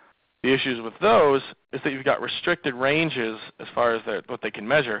 The issues with those is that you've got restricted ranges as far as what they can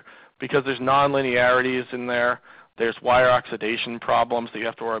measure, because there's nonlinearities in there. There's wire oxidation problems that you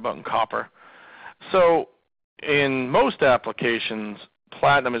have to worry about in copper. So in most applications,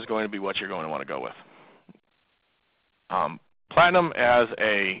 platinum is going to be what you're going to want to go with. Platinum has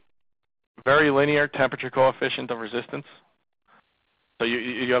a very linear temperature coefficient of resistance. So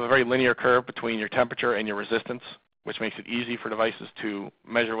you have a very linear curve between your temperature and your resistance, which makes it easy for devices to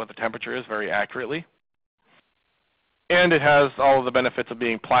measure what the temperature is very accurately. And it has all of the benefits of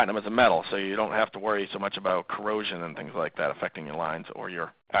being platinum as a metal, so you don't have to worry so much about corrosion and things like that affecting your lines or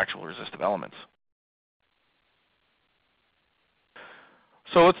your actual resistive elements.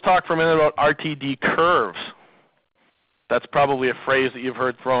 So let's talk for a minute about RTD curves. That's probably a phrase that you've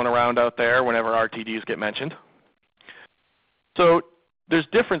heard thrown around out there whenever RTDs get mentioned. So there's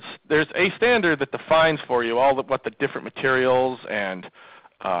a standard that defines for you what the different materials and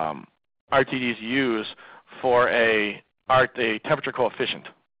RTDs use for a temperature coefficient,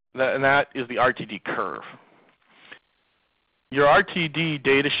 and that is the RTD curve. Your RTD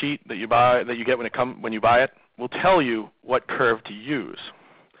data sheet that you get when you buy it will tell you what curve to use.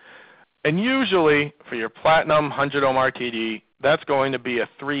 And usually for your platinum 100 ohm RTD, that's going to be a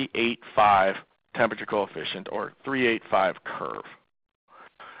 385 temperature coefficient or 385 curve.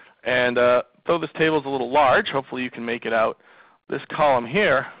 And though this table is a little large, hopefully you can make it out, this column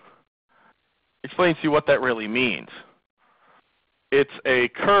here explains to you what that really means. It's a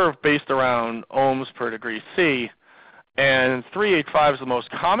curve based around ohms per degree C, and 385 is the most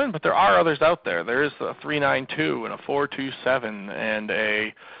common, but there are others out there. There is a 392 and a 427 and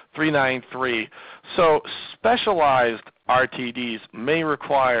a 393. So specialized RTDs may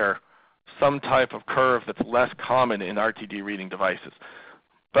require some type of curve that's less common in RTD reading devices.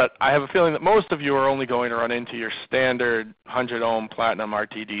 But I have a feeling that most of you are only going to run into your standard 100 ohm platinum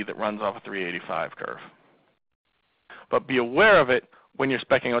RTD that runs off a 385 curve. But be aware of it when you're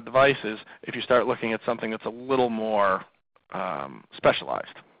speccing out devices if you start looking at something that's a little more specialized.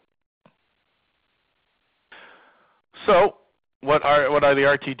 So what are the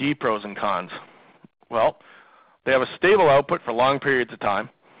RTD pros and cons? Well, they have a stable output for long periods of time.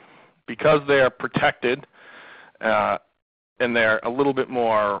 Because they are protected and they're a little bit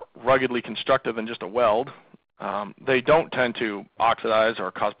more ruggedly constructed than just a weld, they don't tend to oxidize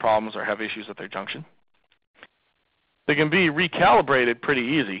or cause problems or have issues at their junction. They can be recalibrated pretty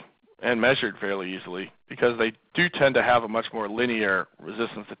easy and measured fairly easily because they do tend to have a much more linear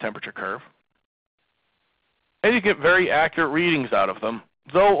resistance to temperature curve. And you get very accurate readings out of them,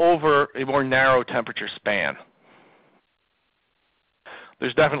 though over a more narrow temperature span.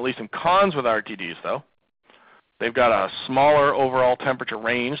 There's definitely some cons with RTDs, though. They've got a smaller overall temperature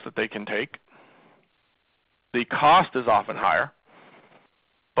range that they can take. The cost is often higher,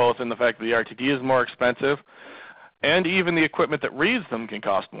 both in the fact that the RTD is more expensive, and even the equipment that reads them can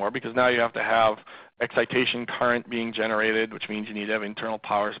cost more because now you have to have excitation current being generated, which means you need to have internal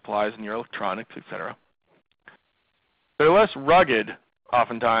power supplies in your electronics, etc. They're less rugged,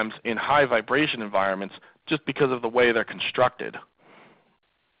 oftentimes, in high vibration environments just because of the way they're constructed.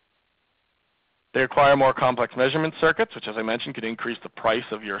 They require more complex measurement circuits, which, as I mentioned, could increase the price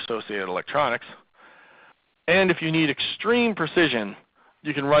of your associated electronics. And if you need extreme precision,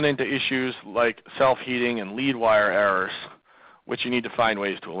 you can run into issues like self-heating and lead wire errors, which you need to find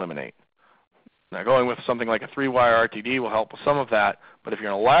ways to eliminate. Now, going with something like a 3-wire RTD will help with some of that, but if you're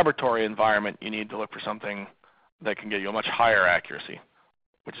in a laboratory environment, you need to look for something that can get you a much higher accuracy,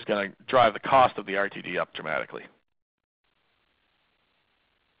 which is going to drive the cost of the RTD up dramatically.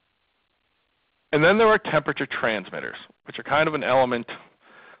 And then there are temperature transmitters, which are kind of an element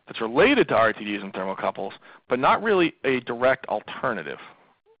that's related to RTDs and thermocouples, but not really a direct alternative.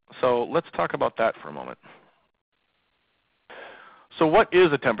 So let's talk about that for a moment. So what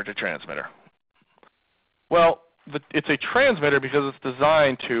is a temperature transmitter? Well, it's a transmitter because it's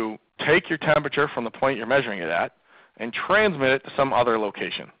designed to take your temperature from the point you're measuring it at and transmit it to some other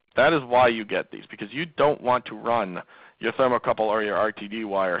location. That is why you get these, because you don't want to run your thermocouple or your RTD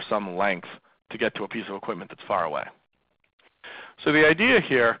wire some length to get to a piece of equipment that's far away. So the idea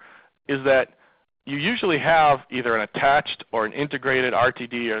here is that you usually have either an attached or an integrated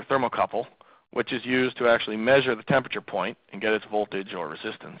RTD or thermocouple, which is used to actually measure the temperature point and get its voltage or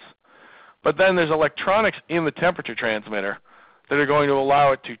resistance. But then there's electronics in the temperature transmitter that are going to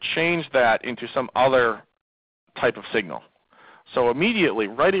allow it to change that into some other type of signal. So immediately,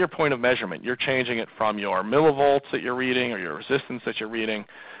 right at your point of measurement, you're changing it from your millivolts that you're reading or your resistance that you're reading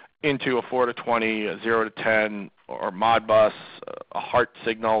into a 4 to 20, a 0 to 10, or Modbus, a heart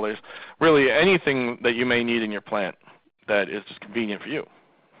signal. There's really anything that you may need in your plant that is just convenient for you.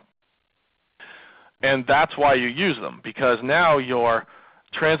 And that's why you use them, because now you're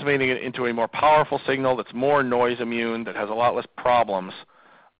transmitting it into a more powerful signal that's more noise immune, that has a lot less problems,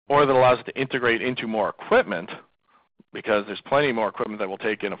 or that allows it to integrate into more equipment, because there's plenty more equipment that will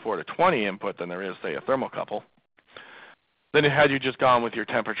take in a 4 to 20 input than there is, say, a thermocouple, than had you just gone with your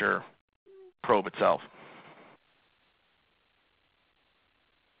temperature probe itself.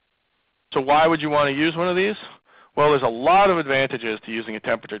 So why would you want to use one of these? Well, there's a lot of advantages to using a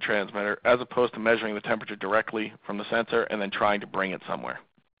temperature transmitter as opposed to measuring the temperature directly from the sensor and then trying to bring it somewhere.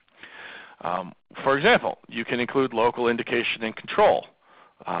 For example, you can include local indication and control.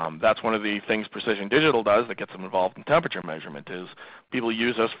 That's one of the things Precision Digital does that gets them involved in temperature measurement, is people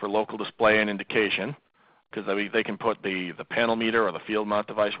use us for local display and indication, because they can put the panel meter or the field mount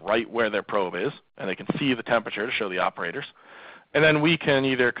device right where their probe is, and they can see the temperature to show the operators. And then we can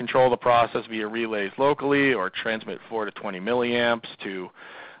either control the process via relays locally or transmit 4 to 20 milliamps to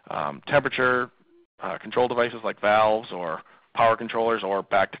temperature control devices like valves or power controllers, or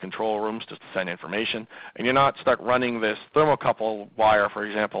back to control rooms just to send information. And you're not stuck running this thermocouple wire, for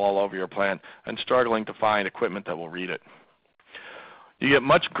example, all over your plant and struggling to find equipment that will read it. You get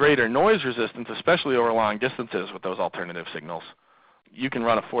much greater noise resistance, especially over long distances with those alternative signals. You can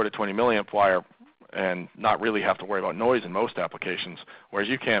run a 4 to 20 milliamp wire and not really have to worry about noise in most applications, whereas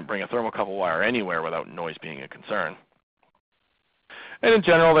you can't bring a thermocouple wire anywhere without noise being a concern. And in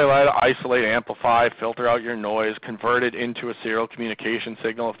general, they allow you to isolate, amplify, filter out your noise, convert it into a serial communication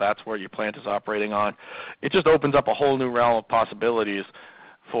signal if that's where your plant is operating on. It just opens up a whole new realm of possibilities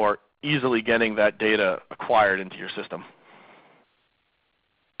for easily getting that data acquired into your system.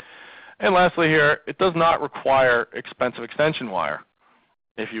 And lastly here, it does not require expensive extension wire.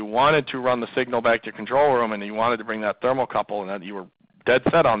 If you wanted to run the signal back to your control room and you wanted to bring that thermocouple and that you were dead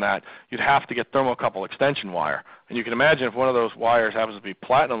set on that, you'd have to get thermocouple extension wire. And you can imagine if one of those wires happens to be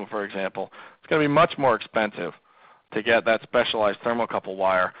platinum, for example, it's going to be much more expensive to get that specialized thermocouple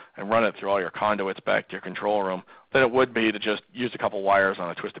wire and run it through all your conduits back to your control room than it would be to just use a couple wires on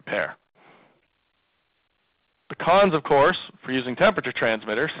a twisted pair. The cons, of course, for using temperature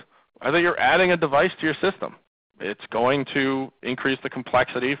transmitters are that you're adding a device to your system. It's going to increase the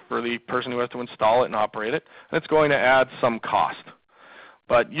complexity for the person who has to install it and operate it, and it's going to add some cost.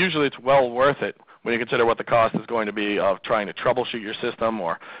 But usually it's well worth it when you consider what the cost is going to be of trying to troubleshoot your system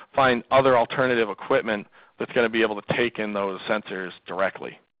or find other alternative equipment that's going to be able to take in those sensors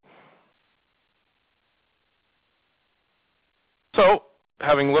directly. So,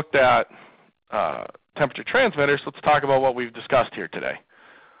 having looked at temperature transmitters, let's talk about what we've discussed here today.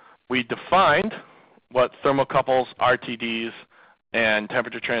 We defined what thermocouples, RTDs, and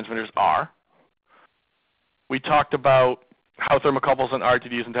temperature transmitters are. We talked about how thermocouples and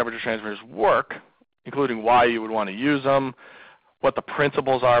RTDs and temperature transmitters work, including why you would want to use them, what the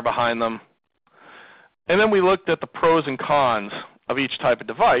principles are behind them. And then we looked at the pros and cons of each type of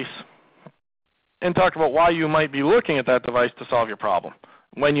device and talked about why you might be looking at that device to solve your problem,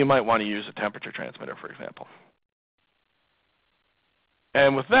 when you might want to use a temperature transmitter, for example.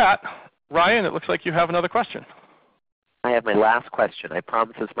 And with that, Ryan, it looks like you have another question. I have my last question. I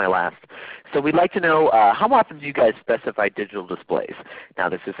promise it's my last. So we'd like to know how often do you guys specify digital displays? Now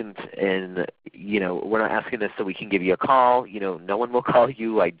this isn't in, we're not asking this so we can give you a call. No one will call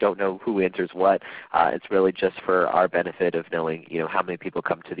you. I don't know who answers what. It's really just for our benefit of knowing, how many people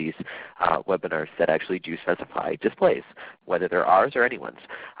come to these webinars that actually do specify displays, whether they're ours or anyone's.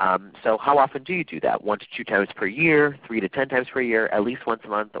 So how often do you do that? 1 to 2 times per year, 3 to 10 times per year, at least once a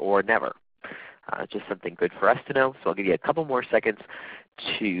month, or never? Just something good for us to know. So I'll give you a couple more seconds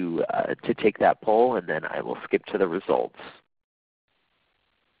to take that poll, and then I will skip to the results.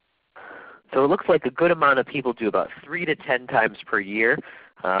 So it looks like a good amount of people do about 3 to 10 times per year,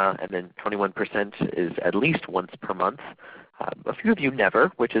 and then 21% is at least once per month. A few of you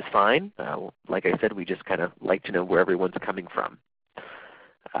never, which is fine. Like I said, we just kind of like to know where everyone's coming from.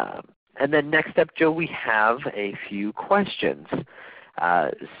 And then next up, Joe, we have a few questions.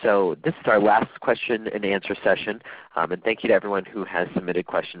 So this is our last question and answer session, and thank you to everyone who has submitted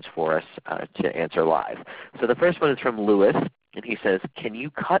questions for us to answer live. So the first one is from Lewis, and he says, can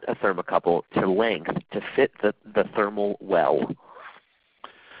you cut a thermocouple to length to fit the thermal well?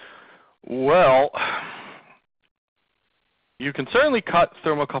 Well, you can certainly cut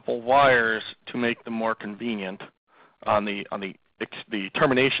thermocouple wires to make them more convenient on the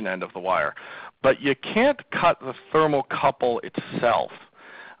termination end of the wire. But you can't cut the thermocouple itself.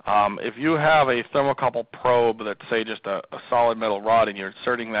 If you have a thermocouple probe that's, say, just a solid metal rod and you're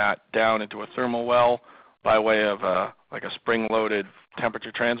inserting that down into a thermal well by way of like a spring-loaded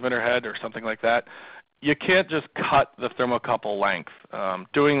temperature transmitter head or something like that, you can't just cut the thermocouple length.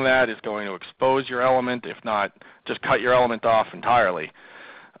 Doing that is going to expose your element, if not just cut your element off entirely.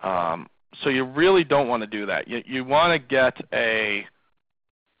 So you really don't want to do that. You want to get a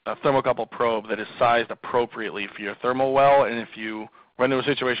thermocouple probe that is sized appropriately for your thermal well, and if you run into a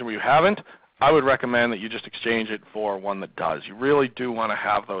situation where you haven't, I would recommend that you just exchange it for one that does. You really do want to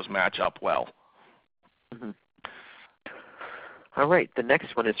have those match up well. Mm-hmm. All right, the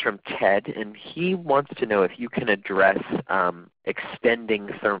next one is from Ted, and he wants to know if you can address extending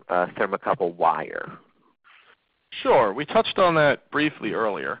thermocouple wire. Sure, we touched on that briefly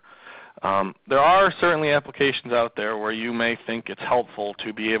earlier. There are certainly applications out there where you may think it's helpful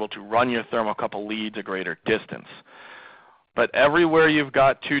to be able to run your thermocouple leads a greater distance. But everywhere you've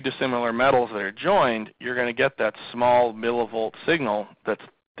got two dissimilar metals that are joined, you're going to get that small millivolt signal that's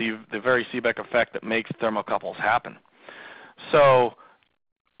the very Seebeck effect that makes thermocouples happen. So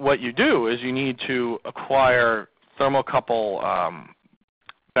what you do is you need to acquire thermocouple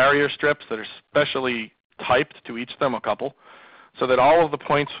barrier strips that are specially typed to each thermocouple so that all of the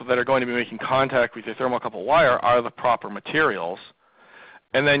points that are going to be making contact with your thermocouple wire are the proper materials.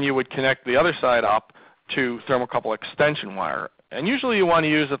 And then you would connect the other side up to thermocouple extension wire. And usually you want to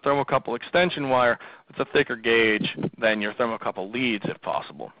use a thermocouple extension wire that's a thicker gauge than your thermocouple leads if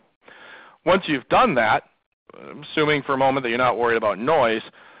possible. Once you've done that, assuming for a moment that you're not worried about noise,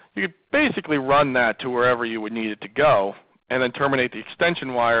 you could basically run that to wherever you would need it to go and then terminate the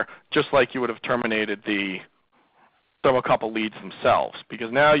extension wire just like you would have terminated the thermocouple leads themselves,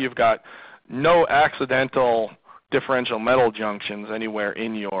 because now you've got no accidental differential metal junctions anywhere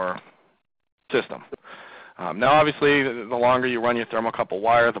in your system. Now obviously the longer you run your thermocouple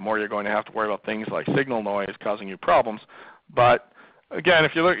wire, the more you're going to have to worry about things like signal noise causing you problems. But again,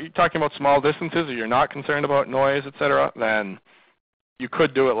 if you're talking about small distances or you're not concerned about noise, etc., then you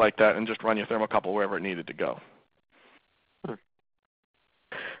could do it like that and just run your thermocouple wherever it needed to go.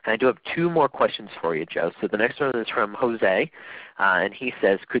 I do have two more questions for you, Joe. So the next one is from Jose, and he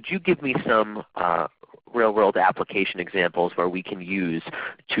says, could you give me some real-world application examples where we can use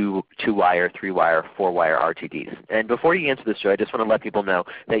two-wire, three-wire, four-wire RTDs? And before you answer this, Joe, I just want to let people know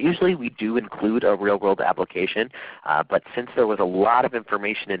that usually we do include a real-world application, but since there was a lot of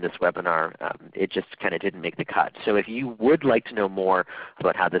information in this webinar, it just kind of didn't make the cut. So if you would like to know more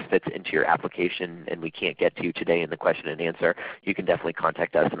about how this fits into your application and we can't get to you today in the question and answer, you can definitely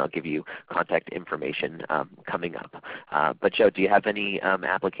contact us and I'll give you contact information coming up. But Joe, do you have any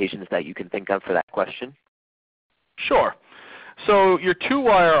applications that you can think of for that question? Sure. So your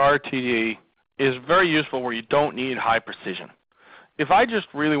two-wire RTD is very useful where you don't need high precision. If I just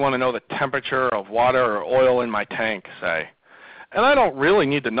really want to know the temperature of water or oil in my tank, say, and I don't really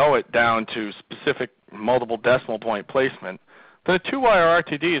need to know it down to specific multiple decimal point placement, then a two-wire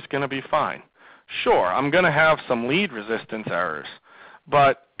RTD is going to be fine. Sure, I'm going to have some lead resistance errors,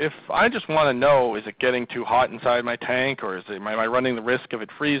 but if I just want to know, is it getting too hot inside my tank or am I running the risk of it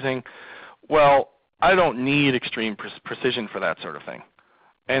freezing, well, I don't need extreme precision for that sort of thing.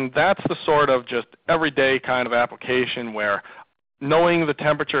 And that's the sort of just everyday kind of application where knowing the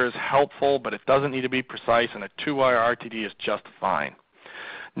temperature is helpful, but it doesn't need to be precise, and a two-wire RTD is just fine.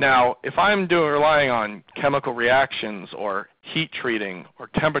 Now, if I'm relying on chemical reactions or heat treating or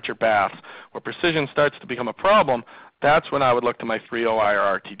temperature baths where precision starts to become a problem, that's when I would look to my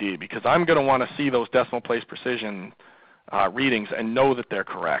three-wire RTD, because I'm going to want to see those decimal place precision readings and know that they're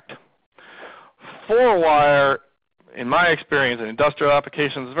correct. Four-wire, in my experience in industrial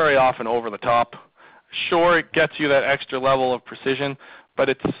applications, is very often over the top. Sure, it gets you that extra level of precision, but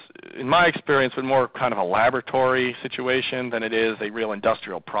it's, in my experience, been more kind of a laboratory situation than it is a real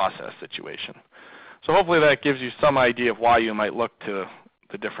industrial process situation. So hopefully that gives you some idea of why you might look to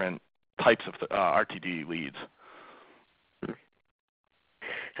the different types of RTD leads.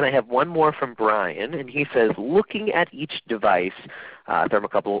 And I have one more from Brian, and he says, looking at each device,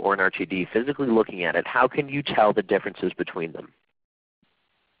 thermocouple or an RTD, physically looking at it, how can you tell the differences between them?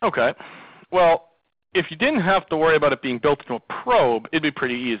 Okay. Well, if you didn't have to worry about it being built into a probe, it'd be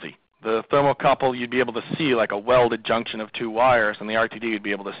pretty easy. The thermocouple, you'd be able to see like a welded junction of two wires, and the RTD, you'd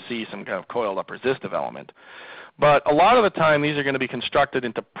be able to see some kind of coiled up resistive element. But a lot of the time, these are going to be constructed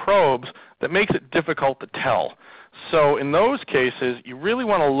into probes that makes it difficult to tell. So in those cases, you really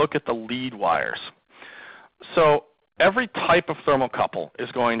want to look at the lead wires. So every type of thermocouple is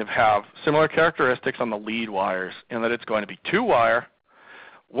going to have similar characteristics on the lead wires in that it's going to be two-wire.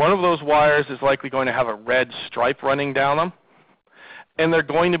 One of those wires is likely going to have a red stripe running down them. and they're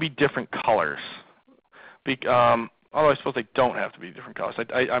going to be different colors. Although I suppose they don't have to be different colors.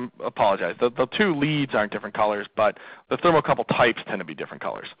 I apologize. The two leads aren't different colors, but the thermocouple types tend to be different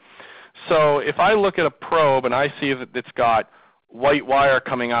colors. So if I look at a probe and I see that it's got white wire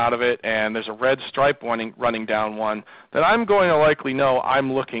coming out of it and there's a red stripe running down one, then I'm going to likely know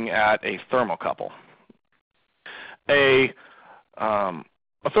I'm looking at a thermocouple. A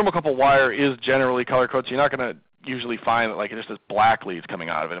thermocouple wire is generally color-coded, so you're not going to usually find that like it just has black leads coming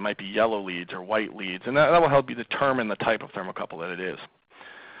out of it. It might be yellow leads or white leads, and that will help you determine the type of thermocouple that it is.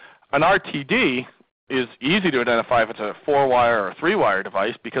 An RTD is easy to identify if it's a 4-wire or a 3-wire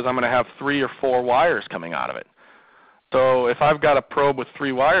device because I'm going to have 3 or 4 wires coming out of it. So if I've got a probe with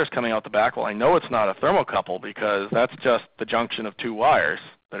 3 wires coming out the back, well, I know it's not a thermocouple because that's just the junction of 2 wires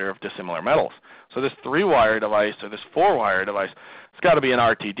that are of dissimilar metals. So this 3-wire device or this 4-wire device, it's got to be an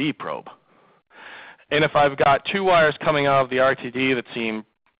RTD probe. And if I've got 2 wires coming out of the RTD that seem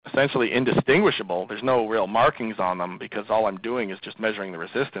essentially indistinguishable, there's no real markings on them because all I'm doing is just measuring the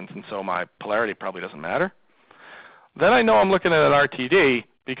resistance, and so my polarity probably doesn't matter, then I know I'm looking at an RTD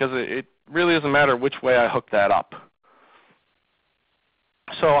because it really doesn't matter which way I hook that up.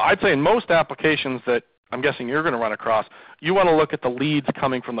 So I'd say in most applications that I'm guessing you're going to run across, you want to look at the leads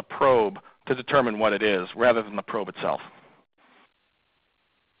coming from the probe to determine what it is rather than the probe itself.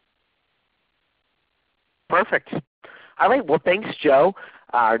 Perfect. All right. Well, thanks, Joe.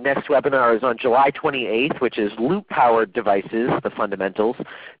 Our next webinar is on July 28th, which is loop-powered devices, the fundamentals.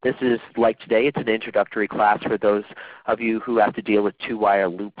 This is, like today, it's an introductory class for those of you who have to deal with 2-wire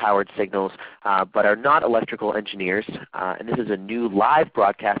loop-powered signals but are not electrical engineers. And this is a new live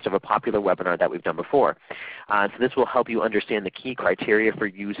broadcast of a popular webinar that we've done before. So this will help you understand the key criteria for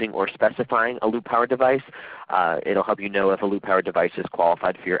using or specifying a loop-powered device. It'll help you know if a loop-powered device is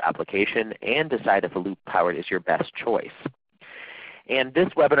qualified for your application and decide if a loop-powered is your best choice. And this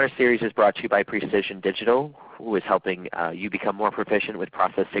webinar series is brought to you by Precision Digital, who is helping you become more proficient with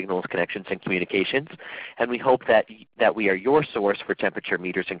process signals, connections, and communications. And we hope that we are your source for temperature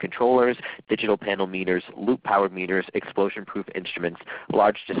meters and controllers, digital panel meters, loop-powered meters, explosion-proof instruments,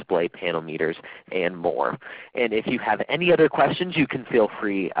 large display panel meters, and more. And if you have any other questions, you can feel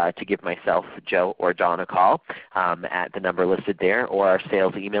free to give myself, Joe, or Don a call at the number listed there or our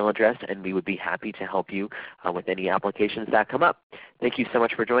sales email address, and we would be happy to help you with any applications that come up. Thank you so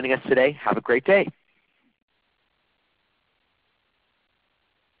much for joining us today. Have a great day.